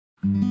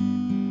Blessed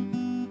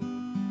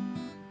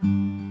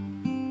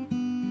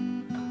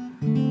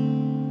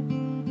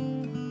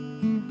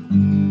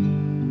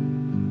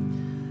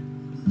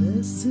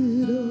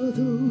are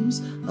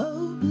those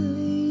of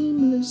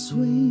blameless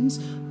ways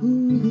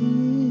who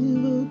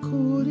live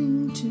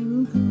according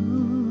to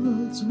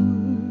God's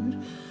word.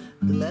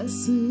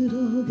 Blessed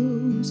are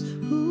those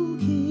who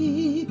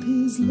keep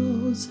his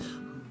laws,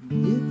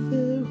 who with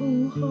their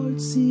whole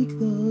heart seek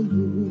the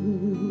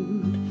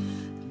Lord.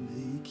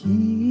 They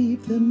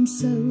keep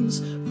themselves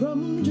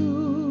from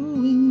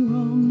doing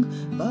wrong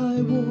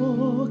by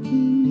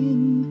walking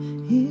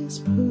in his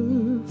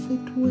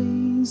perfect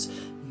ways.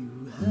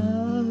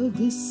 Have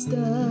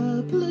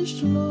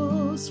established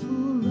laws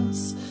for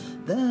us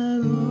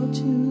that ought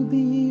to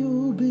be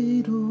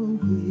obeyed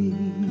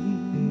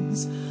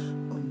always.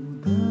 Oh,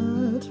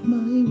 that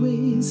my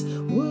ways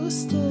were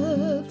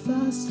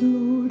steadfast,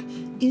 Lord,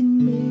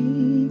 in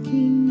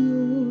making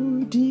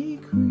your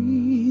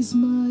decrees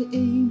my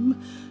aim.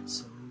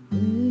 So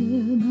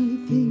when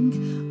I think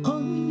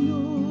on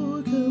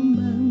your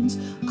commands,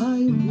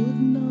 I would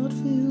not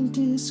feel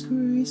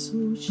disgrace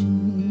or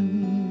shame.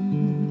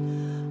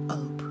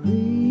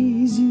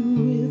 Praise you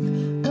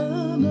with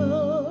an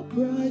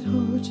upright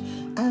heart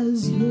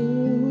as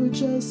your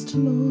just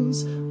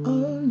laws